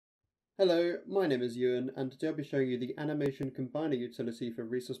Hello, my name is Ewan, and today I'll be showing you the animation combiner utility for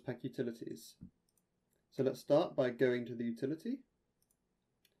resource pack utilities. So let's start by going to the utility,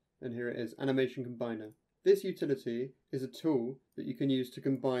 and here it is, animation combiner. This utility is a tool that you can use to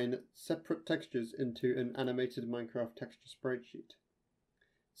combine separate textures into an animated Minecraft texture sprite sheet.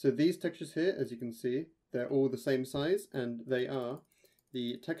 So these textures here, as you can see, they're all the same size, and they are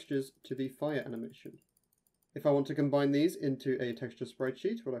the textures to the fire animation. If I want to combine these into a texture sprite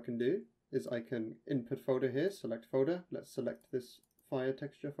sheet, what I can do is I can input folder here, select folder. Let's select this fire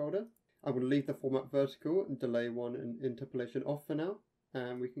texture folder. I will leave the format vertical and delay 1 and interpolation off for now,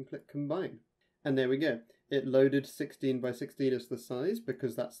 and we can click combine. And there we go. It loaded 16 by 16 as the size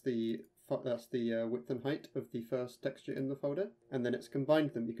because that's the width and height of the first texture in the folder, and then it's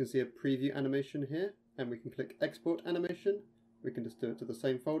combined them. You can see a preview animation here, and we can click export animation. We can just do it to the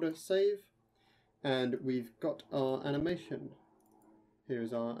same folder, save. And we've got our animation. Here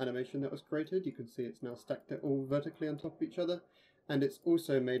is our animation that was created. You can see it's now stacked it all vertically on top of each other. And it's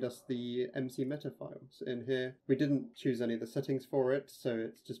also made us the MC meta file. So in here, we didn't choose any of the settings for it, so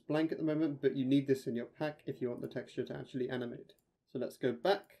it's just blank at the moment, but you need this in your pack if you want the texture to actually animate. So let's go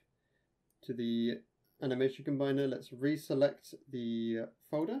back to the animation combiner. Let's reselect the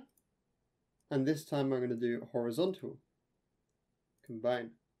folder. And this time I'm going to do horizontal.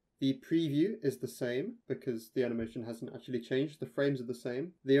 Combine. The preview is the same because the animation hasn't actually changed. The frames are the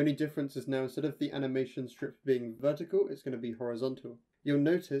same. The only difference is now instead of the animation strip being vertical, it's going to be horizontal. You'll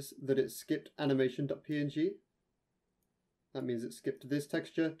notice that it skipped animation.png. That means it skipped this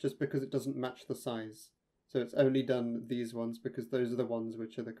texture just because it doesn't match the size. So it's only done these ones because those are the ones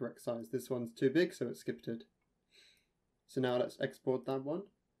which are the correct size. This one's too big, so it skipped it. So now let's export that one.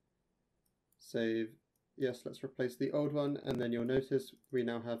 Save. Yes, let's replace the old one, and then you'll notice we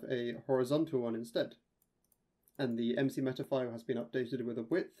now have a horizontal one instead. And the MC meta file has been updated with a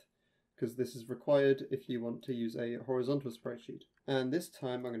width, because this is required if you want to use a horizontal sprite sheet. And this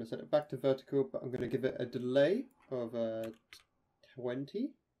time I'm going to set it back to vertical, but I'm going to give it a delay of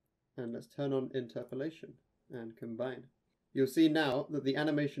 20. And let's turn on interpolation and combine. You'll see now that the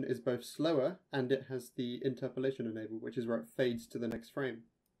animation is both slower and it has the interpolation enabled, which is where it fades to the next frame.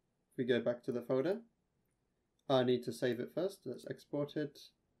 If we go back to the folder, I need to save it first. Let's export it.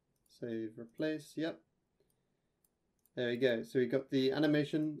 Save, replace, yep. There we go. So we got the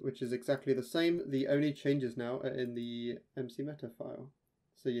animation, which is exactly the same. The only changes now are in the MC meta file.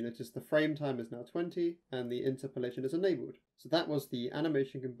 So you notice the frame time is now 20 and the interpolation is enabled. So that was the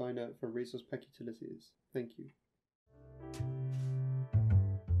animation combiner for resource pack utilities. Thank you.